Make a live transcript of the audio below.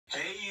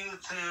Hey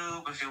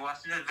YouTube, if you're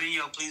watching the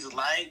video, please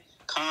like,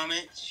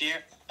 comment,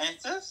 share, and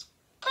subscribe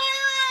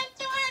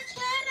to our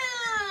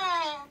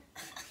channel.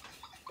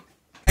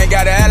 Ain't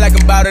gotta act like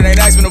I'm about it, ain't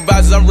asking no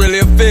vouchers, I'm really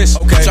a fish.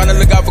 Okay. Trying to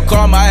look out for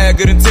karma, I had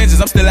good intentions,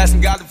 I'm still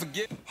asking God to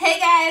forgive. Hey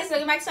guys,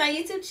 welcome back to our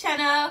YouTube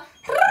channel.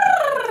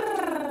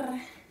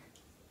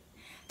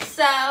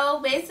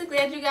 So basically,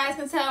 as you guys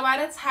can tell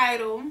by the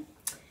title,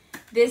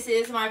 this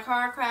is my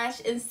car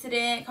crash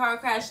incident, car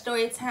crash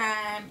story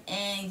time,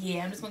 and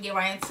yeah, I'm just gonna get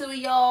right into it,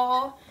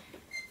 y'all.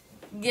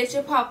 Get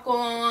your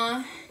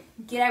popcorn,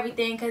 get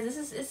everything,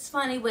 cause it's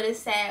funny, but it's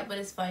sad, but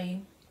it's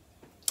funny.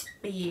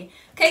 But yeah,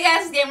 okay,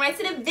 guys, let's get right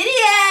to the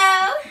video.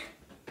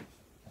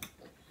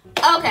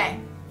 Okay,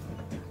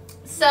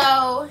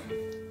 so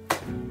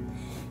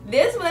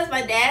this was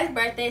my dad's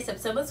birthday,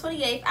 September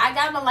 28th. I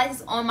got my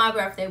license on my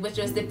birthday, which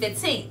was the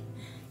 15th.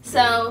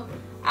 So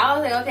I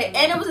was like, okay,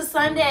 and it was a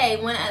Sunday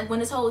when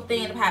this whole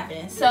thing ended up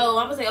happening. So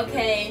I was like,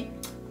 okay,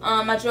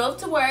 I drove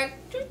to work.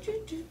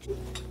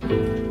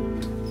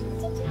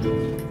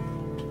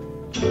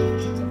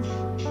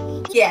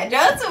 Yeah, I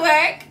drove to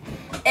work,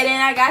 and then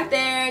I got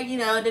there, you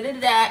know,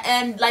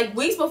 and like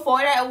weeks before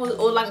that, it was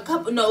like a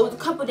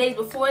couple days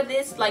before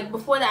this, like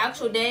before the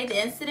actual day,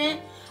 the incident.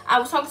 I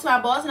was talking to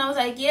my boss, and I was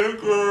like, yeah, hey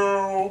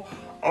girl,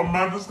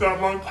 I just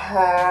got my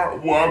car.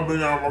 Well, I've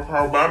been out of my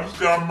car, but I just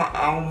got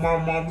my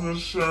mom's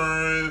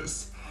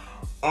insurance.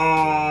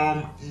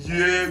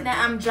 Yeah.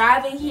 Now I'm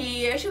driving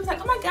here. She was like,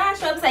 oh my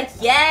gosh. I was like,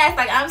 yes.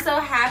 Like, I'm so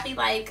happy.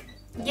 Like,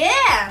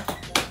 yeah.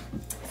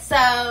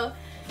 So,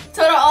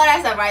 told her all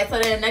that stuff, right? So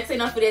then the next thing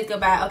you know, 4 days go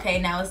by.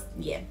 Okay, now it's,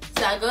 yeah.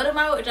 So I go to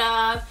my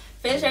job,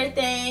 finish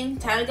everything,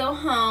 time to go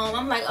home.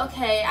 I'm like,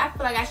 okay, I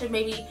feel like I should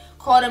maybe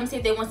call them and see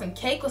if they want some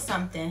cake or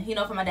something, you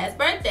know, for my dad's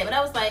birthday. But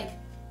I was like,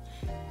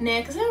 nah,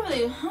 because I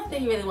don't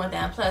think he really want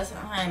that. Plus,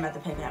 I ain't about to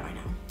pay for that right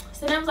now.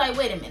 So then I was like,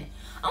 wait a minute.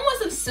 I want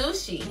some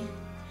sushi.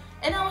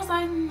 And I was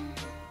like,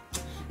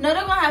 no,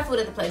 they're going to have food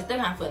at the place. They're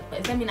going to have food at the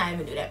place. Let me not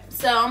even do that.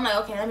 So I'm like,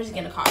 okay, let me just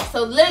get in the car.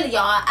 So literally,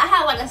 y'all, I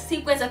have like a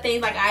sequence of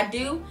things like I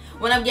do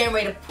when I'm getting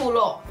ready to pull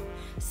off.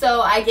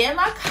 So I get in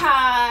my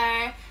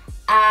car.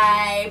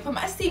 I put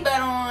my seatbelt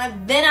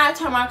on. Then I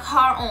turn my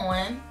car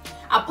on.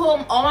 I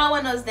pull all my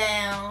windows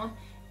down.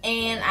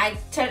 And I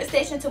turn the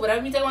station to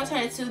whatever music I want to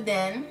turn it to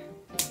then.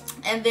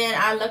 And then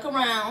I look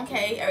around,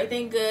 okay,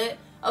 everything good.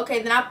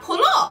 Okay, then I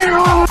pull off.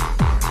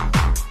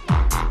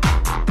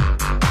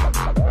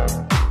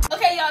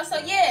 Okay, y'all, so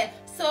yeah.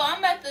 So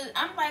I'm like,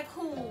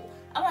 cool.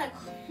 I'm like,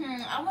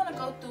 I want to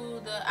go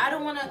through the, I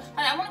want to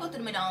go through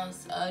the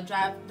McDonald's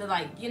drive,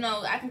 you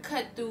know, I can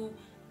cut through,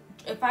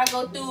 if I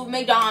go through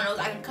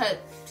McDonald's, I can cut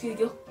to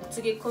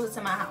get closer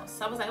to my house.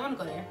 So I was like, I want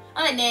to go there.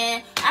 I'm like,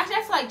 nah, actually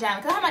I feel like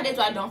driving. Because I have my days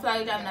where I don't feel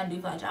like driving, I do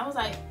feel like driving. I was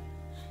like,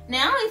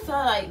 now I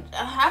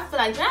feel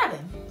like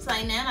driving. So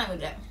like, now I'm not gonna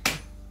drive.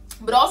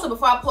 But also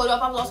before I pulled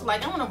off, I was also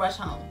like, I want to rush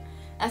home.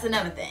 That's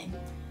another thing.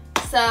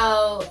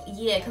 So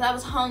yeah, because I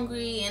was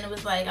hungry and it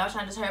was like, I was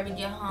trying to just hurry up and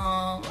get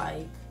home.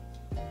 Like,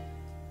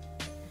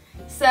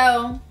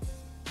 so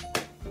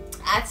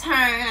I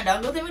turn, I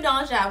don't go through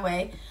McDonald's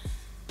driveway.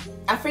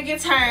 I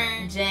freaking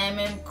turn,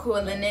 jamming,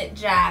 cooling it,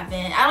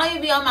 driving. I don't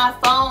even be on my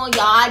phone,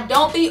 y'all. I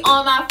don't be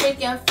on my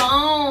freaking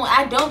phone.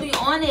 I don't be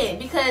on it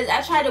because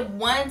I tried it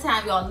one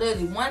time, y'all,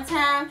 literally one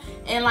time,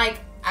 and like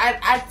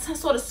I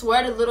sort of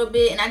sweated a little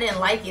bit and I didn't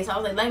like it. So I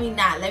was like,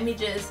 let me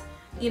just,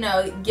 you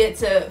know, get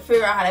to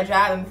figure out how to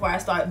drive before I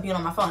start being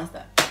on my phone and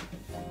stuff.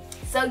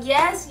 So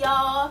yes,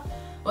 y'all,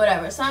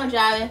 whatever. So I'm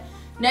driving.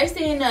 Next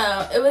thing you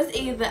know, it was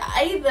either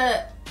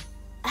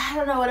I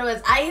don't know what it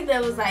was. I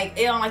either was like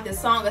it on like the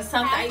song or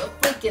something. A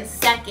freaking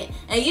second,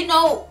 and you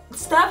know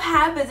stuff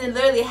happens in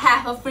literally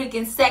half a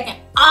freaking second.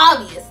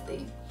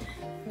 Obviously,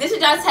 this is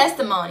y'all's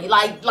testimony.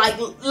 Like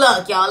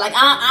look, y'all. Like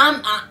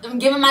I'm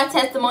giving my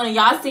testimony.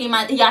 Y'all hearing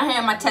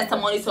my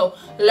testimony. So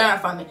learn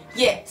from it.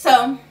 Yeah.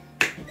 So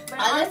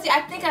let's see.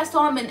 I think I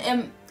saw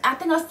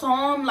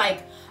him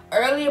like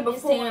earlier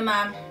before in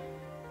my.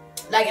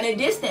 Like in a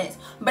distance,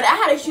 but I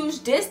had a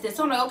huge distance.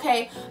 So I'm like,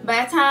 okay,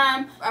 by the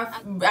time I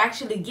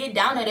actually get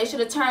down there, they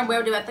should have turned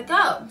wherever they have to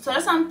go. So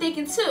that's what I'm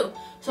thinking too.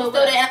 So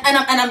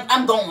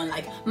I'm going,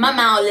 like my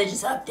mileage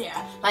is up there.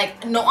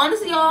 Like, no,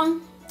 honestly, y'all,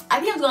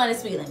 I think I'm going the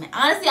speed limit.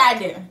 Honestly, I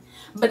do.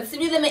 But the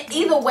speed limit,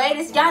 either way,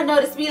 y'all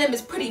know the speed limit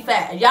is pretty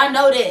fast. Y'all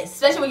know this,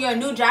 especially when you're a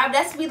new driver.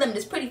 That speed limit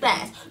is pretty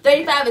fast.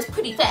 35 is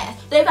pretty fast.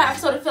 35, I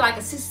sort of feel like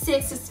a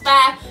 66,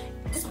 65.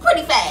 It's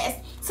pretty fast.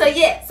 So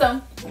yeah,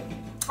 so.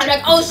 I'm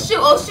like, oh shoot,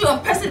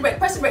 I'm pressing the brake.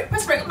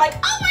 I'm like,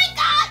 oh my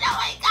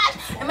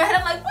gosh. In my head,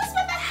 I'm like, what's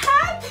about to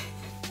happen?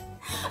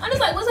 I'm just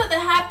like, what's about to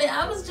happen?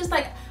 I was just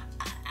like,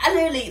 I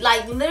literally,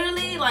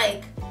 I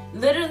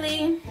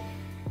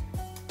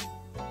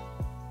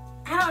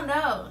don't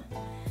know.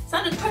 So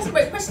I'm just press the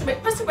brake.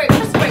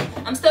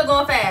 I'm still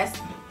going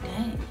fast.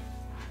 Dang.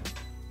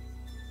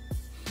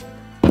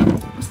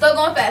 I'm still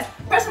going fast.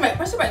 Press the brake.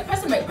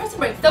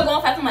 Still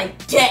going fast. I'm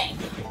like, dang,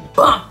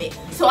 bump it.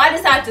 So I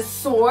decided to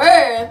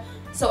swerve.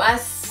 So I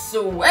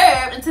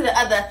swerved into the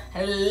other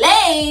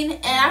lane,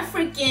 and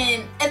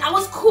I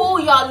was cool,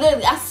 y'all.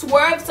 Literally, I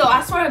swerved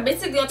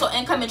basically onto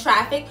incoming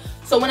traffic.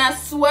 So when I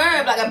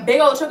swerved, like a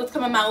big old truck was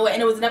coming my way, and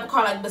there was another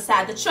car like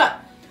beside the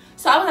truck.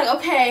 So I was like,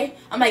 okay.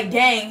 I'm like,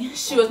 dang,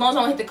 shoot, as long as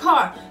I don't hit the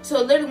car.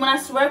 So literally when I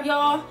swerved,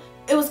 y'all,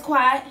 it was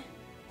quiet.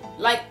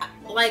 Like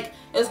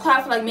it was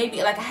quiet for like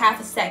maybe like a half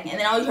a second, and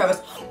then all you heard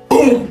was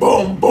boom,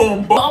 boom,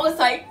 boom, boom. I was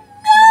like,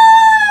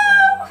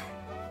 no.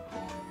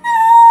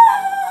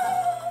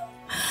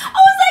 I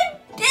was like,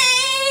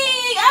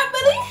 dang, I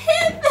really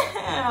hit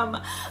them. I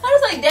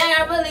was like, dang,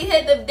 I really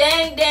hit them.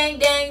 Dang, dang,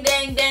 dang,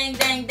 dang, dang,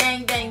 dang,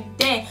 dang, dang,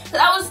 dang. Cause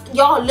I was,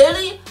 y'all,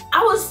 literally,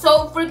 I was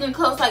so freaking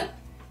close, like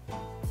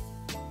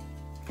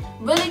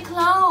really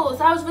close.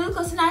 I was really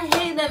close and I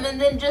hit them, and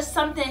then just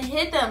something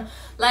hit them.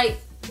 Like,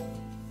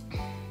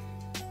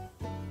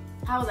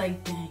 I was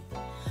like, dang.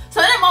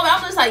 So in that moment, I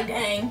was just like,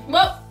 dang.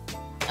 Well,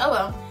 oh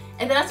well.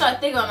 And then I started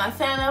thinking about my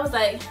family. I was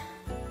like,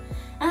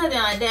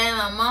 dang.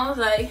 My mom was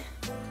like,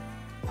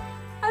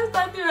 I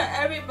started thinking about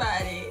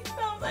everybody.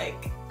 I was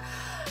like,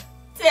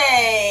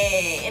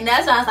 dang. And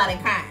that's when I started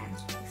crying.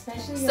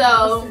 Especially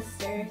your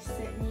sister,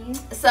 Sydney.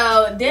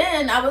 So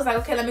then I was like,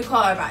 okay, let me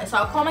call everybody. So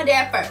I called my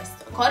dad first.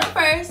 I called him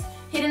first.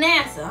 He didn't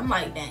answer. I'm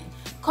like, dang.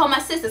 Call my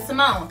sister,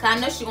 Simone, because I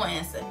know she gonna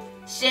answer.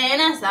 She didn't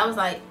answer. I was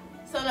like,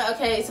 so I'm like,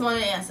 okay, Simone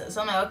didn't answer.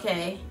 So I'm like,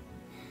 okay.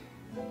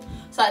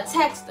 So I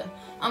text her.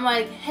 I'm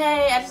like,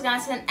 hey, I just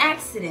got into an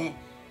accident.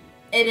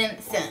 It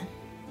didn't send.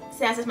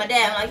 So I text my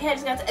dad. I'm like, hey, I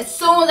just got as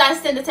soon as I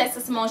sent the text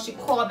to Simone, she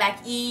called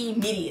back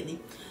immediately.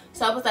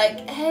 So I was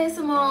like, hey,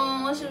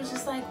 Simone. She was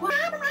just like, what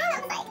happened? I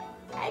was like,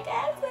 I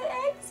got into an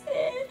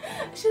accident.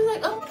 She was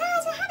like, oh my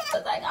gosh, what happened? I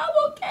was like, I'm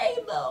okay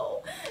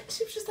though.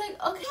 She was just like,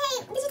 okay.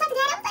 Did you talk to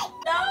dad? I was like,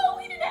 no,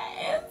 he didn't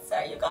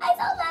answer. You guys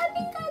don't love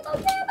me. You guys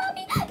don't care about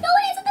me. No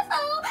one answered the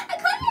phone. I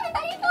called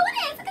everybody. No one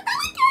answered because no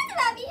one cares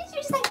about me. She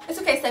was just like, it's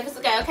okay, Steph. It's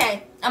okay.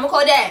 Okay. I'm gonna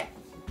call dad.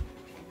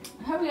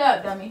 Hurry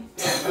up, dummy.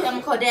 I'm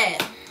gonna call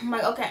dad. I'm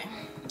like, okay.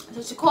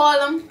 So she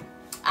called him.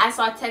 I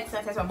saw a text.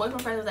 I texted my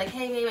boyfriend first. I was like,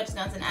 hey, babe, I just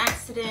got into an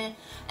accident.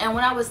 And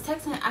when I was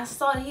texting, I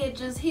saw that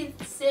he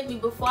sent me,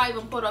 before I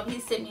even pulled up, he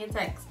sent me a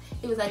text.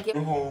 He was like, get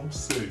home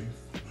safe.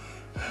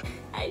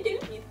 I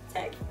didn't mean to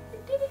text. I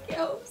didn't get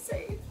home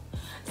safe.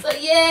 So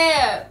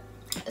yeah.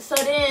 So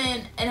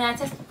then, and then I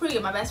texted Priya,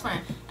 my best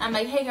friend. I'm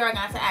like, hey girl, I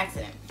got into an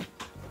accident.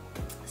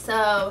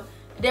 So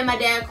then my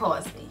dad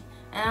calls me.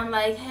 And I'm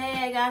like,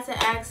 hey, I got into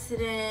an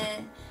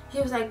accident. He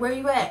was like, where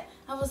you at?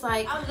 I was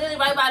like, I was literally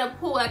right by the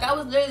pool. Like, I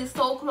was literally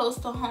so close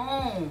to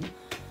home.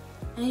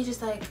 And he's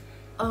just like,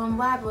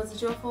 why? Was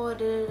it your fault?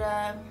 Da,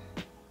 da, da.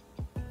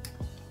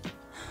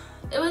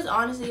 It was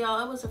honestly, y'all,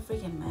 it was a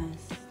freaking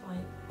mess. Like,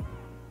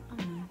 a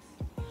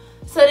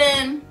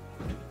mess.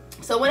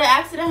 So when the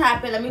accident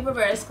happened, let me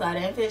reverse, because I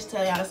didn't finish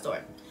telling y'all the story.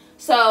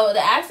 So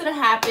the accident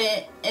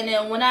happened, and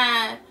then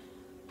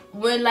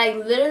when like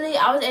literally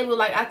I was able,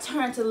 like, I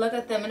turned to look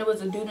at them, and it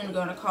was a dude and a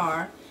girl in a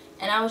car,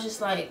 and I was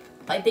just like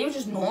they were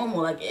just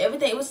normal, like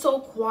everything, it was so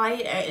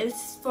quiet, and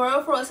it's for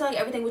real, it's like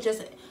everything was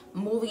just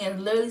moving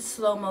in literally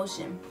slow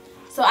motion.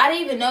 So I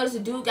didn't even notice the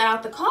dude got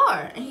out the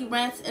car and he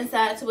ran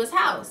inside to his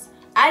house.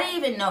 I didn't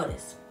even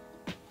notice.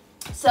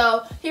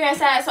 So he ran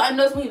inside, so I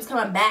noticed when he was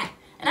coming back,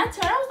 and I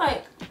turned, I was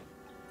like,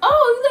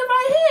 oh, you live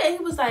right here?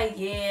 He was like,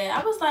 yeah.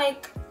 I was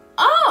like,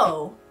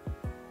 oh,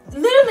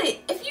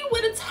 literally, if you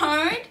would have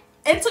turned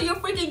into your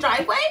freaking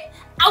driveway,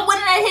 I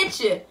wouldn't have hit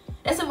you.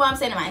 That's what I'm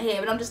saying in my head,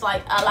 but I'm just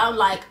like, I'm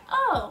like,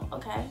 oh,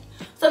 okay.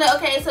 So then,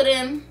 okay, so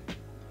then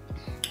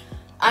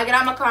I get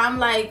out of my car. I'm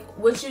like,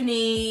 what you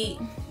need?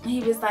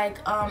 He was like,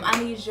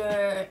 I need your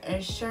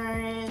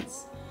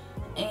insurance,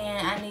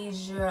 and I need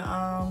your,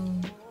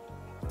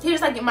 he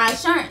was like, get my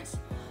insurance.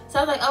 So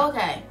I was like, oh,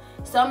 okay.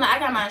 So I'm like, I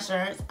got my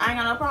insurance. I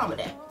ain't got no problem with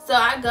that. So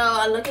I go,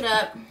 I look it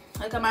up.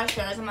 I got my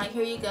insurance. I'm like,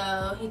 here you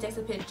go. He takes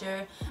a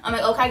picture. I'm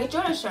like, okay, I get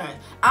your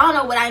insurance. I don't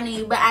know what I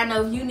need, but I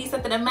know if you need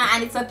something of mine, I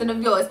need something of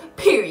yours,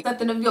 period.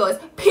 Something of yours,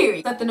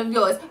 period. Something of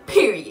yours,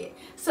 period.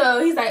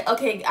 So he's like,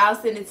 okay, I'll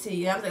send it to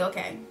you. And I was like,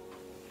 okay.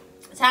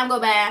 Time go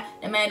by,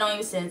 the man don't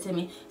even send it to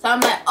me. So I'm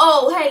like,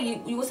 oh,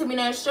 hey, you will send me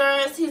the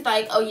insurance? He's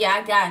like, oh,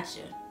 yeah, I got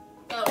you.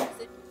 So,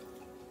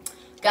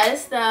 got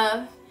his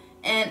stuff.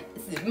 And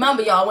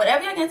remember, y'all,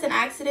 whenever y'all get into an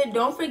accident,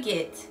 don't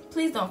forget,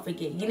 please don't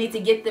forget, you need to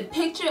get the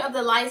picture of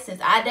the license.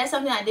 That's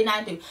something I did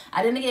not do.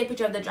 I didn't get a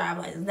picture of the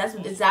driver's license. That's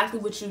exactly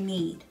what you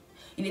need.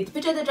 You need the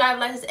picture of the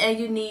driver's license, and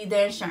you need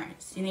the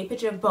insurance. You need a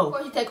picture of both.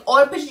 Or you take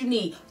all the pictures you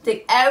need.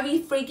 Take every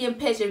freaking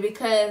picture,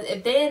 because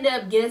if they end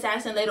up getting into an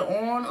accident later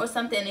on or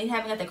something, and they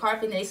haven't got the car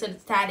fixed, and they sort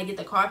of tired to get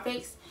the car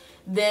fixed,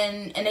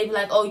 then, and they be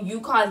like, oh,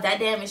 you caused that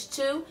damage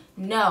too?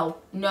 No.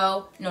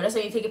 That's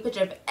why you take a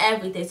picture of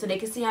everything, so they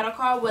can see how the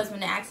car was when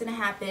the accident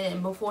happened,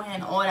 and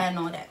beforehand, all that and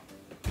all that.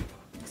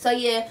 So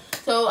yeah,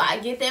 so I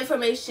get the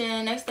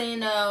information. Next thing you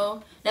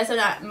know, that's when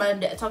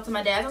I talked to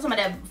my dad. I talked to my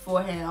dad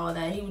beforehand, all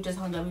that. He was just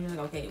hung up. He was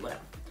like, okay,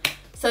 whatever.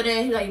 So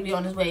then he was like, be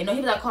on his way. No, he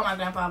was like, call my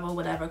grandfather or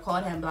whatever.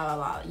 Called him, blah,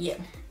 blah, blah. Yeah.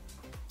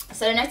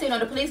 So the next thing you know,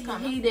 the police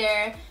come. He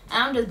there,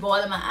 and I'm just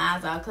bawling my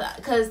eyes out.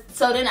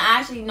 So then I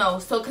actually know.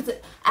 Cause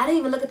I didn't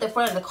even look at the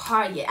front of the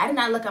car yet. I did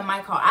not look at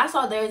my car. I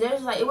saw theirs. Theirs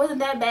was like, it wasn't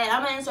that bad.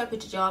 I'm gonna insert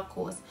pictures, y'all, of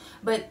course.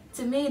 But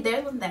to me,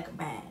 theirs wasn't that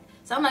bad.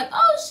 So I'm like,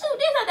 oh shoot,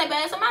 theirs not that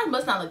bad. So mine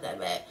must not look that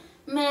bad.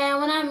 Man,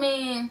 when I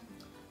mean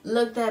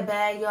look that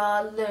bad,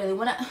 y'all, literally,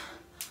 when I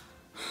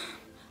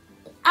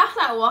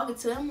started walking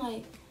to it, I'm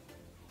like,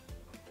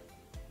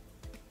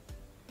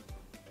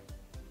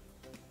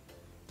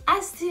 I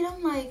see it,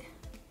 I'm like,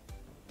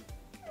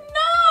 no.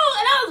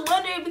 And I was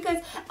wondering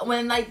because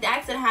when like the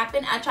accident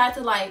happened, I tried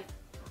to like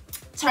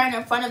turn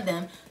in front of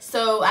them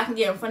so I can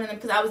get in front of them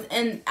because I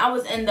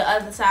was in the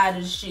other side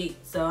of the street,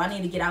 so I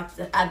need to get out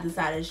the other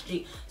side of the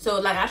street. So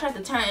like I tried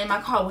to turn and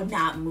my car would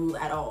not move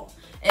at all.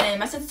 And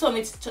my sister told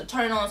me to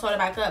turn it on and start it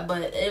back up,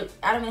 but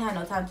I don't even have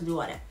no time to do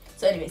all that.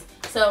 So anyways,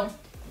 so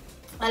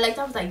I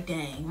was like,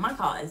 dang, my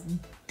car is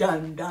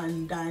done.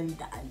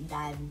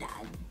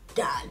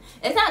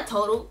 It's not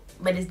total,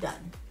 but it's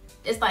done.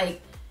 It's like,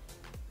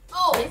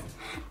 oh,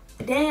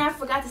 dang, I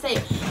forgot to say.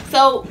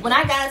 So when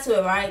I got into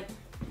it, right?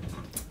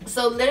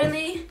 So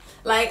literally,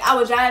 like I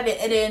was driving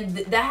and then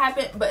that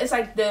happened, but it's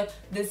like the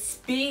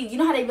speed, you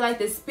know how they be like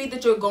the speed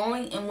that you're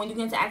going, and when you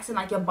get into accident,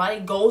 like your body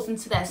goes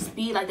into that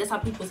speed, like that's how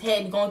people's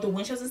head be going through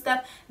windshields and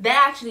stuff.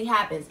 That actually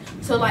happens.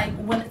 So like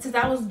since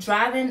I was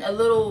driving a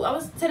little, I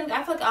feel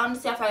like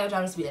honestly I feel like I was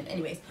driving speed.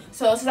 Anyways,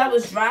 so since I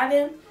was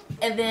driving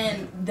and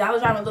then I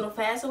was driving a little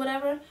fast or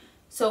whatever,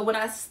 so when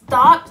I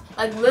stopped,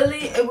 like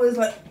literally it was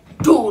like,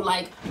 dude,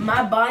 like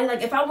my body,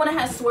 like if I wouldn't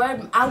have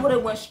swerved, I would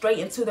have went straight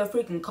into the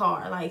freaking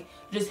car, like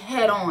just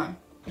head on.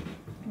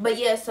 But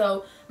yeah,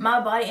 so my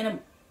body ended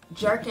up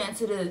jerking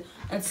into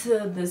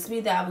the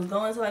speed that I was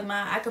going. So like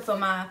I could feel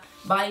my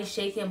body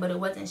shaking, but it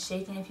wasn't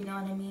shaking, if you know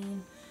what I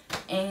mean.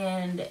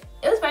 And it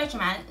was very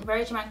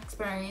traumatic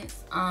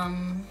experience.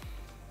 I'm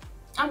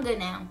good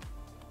now.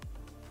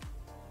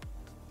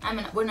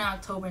 We're in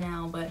October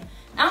now, but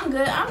I'm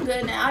good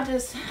now.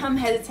 I'm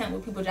hesitant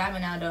with people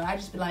driving now though. I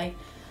just be like,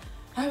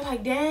 I'm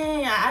like,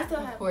 dang, I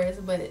still have words,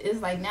 but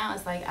it's like now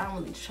it's like I don't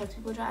really trust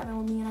people driving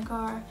with me in a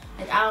car.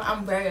 Like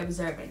I'm very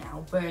observant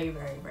now, very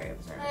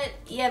observant. But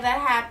yeah, that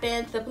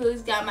happened. The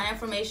police got my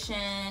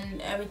information,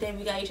 everything.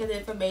 We got each other's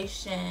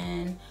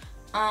information.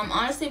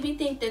 Honestly, we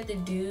think that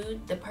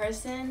the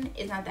person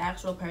is not the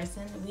actual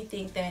person. We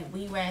think that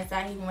he ran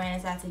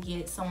inside to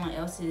get someone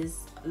else's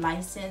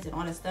license and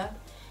all that stuff.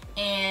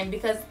 And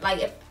because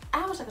like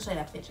I wish I could show you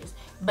that pictures,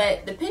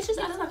 but the pictures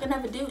I look like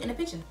another dude in the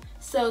picture.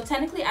 So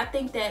technically, I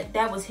think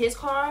that was his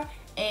car,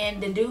 and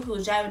the dude who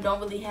was driving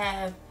don't really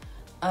have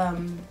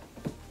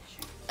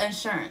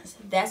insurance.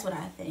 That's what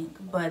I think.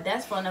 But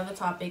that's for another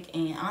topic.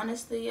 And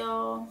honestly,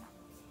 y'all,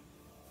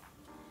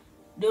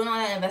 doing all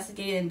that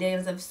investigating and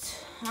dating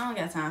stuff, I don't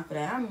got time for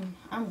that.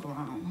 I'm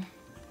grown.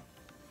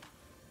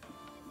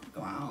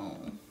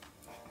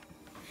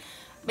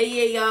 But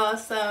yeah, y'all.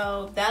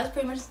 So that was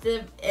pretty much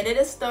the end of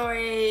the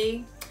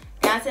story.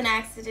 Got an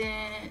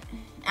accident.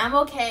 I'm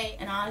okay,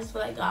 and I just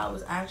feel like God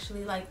was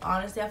actually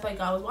honestly I feel like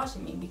God was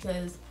watching me,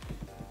 because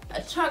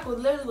a truck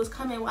was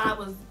coming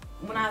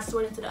when I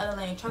swerved into the other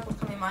lane. A truck was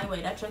coming my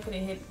way. That truck could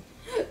have hit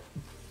me.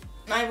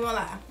 Not even gonna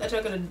lie, that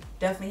truck could have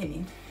definitely hit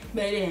me,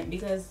 but it didn't,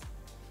 because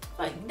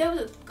like there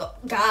was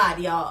God,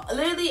 y'all.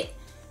 Literally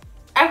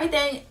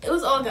everything, it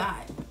was all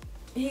God.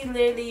 He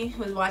literally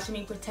was watching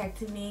me,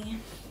 protecting me.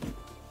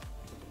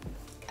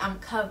 I'm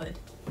covered.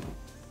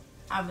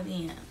 I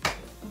really am.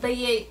 But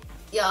yeah,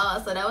 y'all,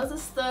 so that was the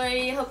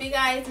story. Hope you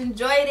guys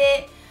enjoyed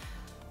it.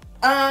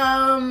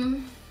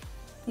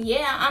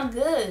 Yeah, I'm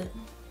good.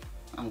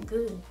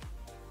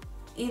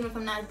 Even if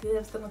I'm not good,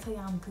 I'm still gonna tell you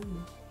I'm good.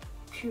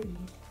 Period.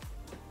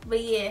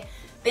 But yeah,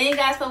 thank you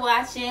guys for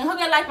watching. Hope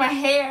you like my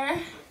hair.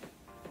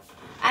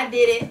 I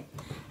did it.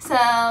 So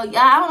y'all,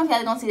 I don't know if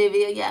y'all gonna see the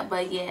video yet,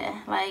 but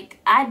yeah, like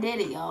I did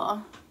it,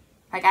 y'all.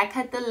 Like I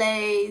cut the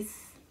lace,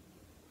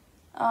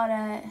 all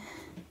that.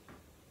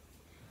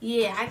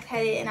 Yeah, I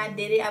cut it and I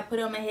did it. I put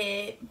it on my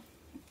head.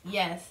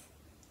 Yes,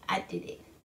 I did it.